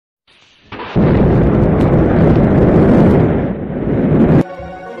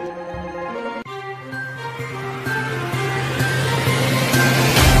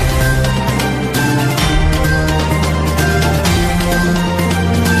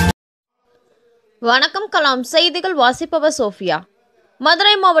வணக்கம் கலாம். செய்திகள் வாசிப்பவர் சோஃபியா.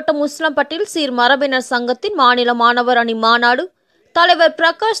 மதுரை மாவட்டம் உஸ்லம்பட்டியில் சீர் மரபினர் சங்கத்தின் மாநில மாணவர் அணி மாநாடு தலைவர்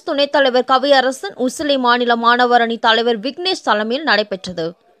பிரகாஷ், துணைத் தலைவர் கவியரசன், உசிலை மாநில மாணவர் அணி தலைவர் விக்னேஷ் தலைமையில் நடைபெற்றது.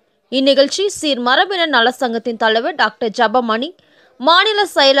 இந்நிகழ்ச்சி சீர் மரபினர் நல சங்கத்தின் தலைவர் டாக்டர் ஜபமணி, மாநில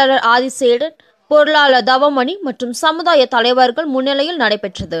செயலாளர் ஆதிசேடன், பொருளாளர் தவமணி மற்றும் சமுதாய தலைவர்கள் முன்னிலையில்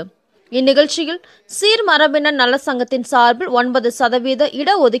நடைபெற்றது. இந்நிகழ்ச்சியில் சீர் மரபினர் நல சங்கத்தின் சார்பில் 9%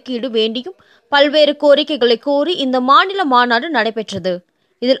 இடஒதுக்கீடு வேண்டியும் பல்வேறு கோரிக்கைகளை கோரி இந்த மாநில மாநாடு நடைபெற்றது.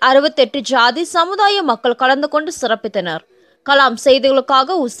 இதில் 68 ஜாதி சமுதாய மக்கள் கலந்து கொண்டு சிறப்பித்தனர். கலாம்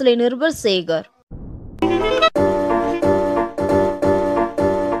செய்திகளுக்காக உசிலை நிருபர் சேகர்.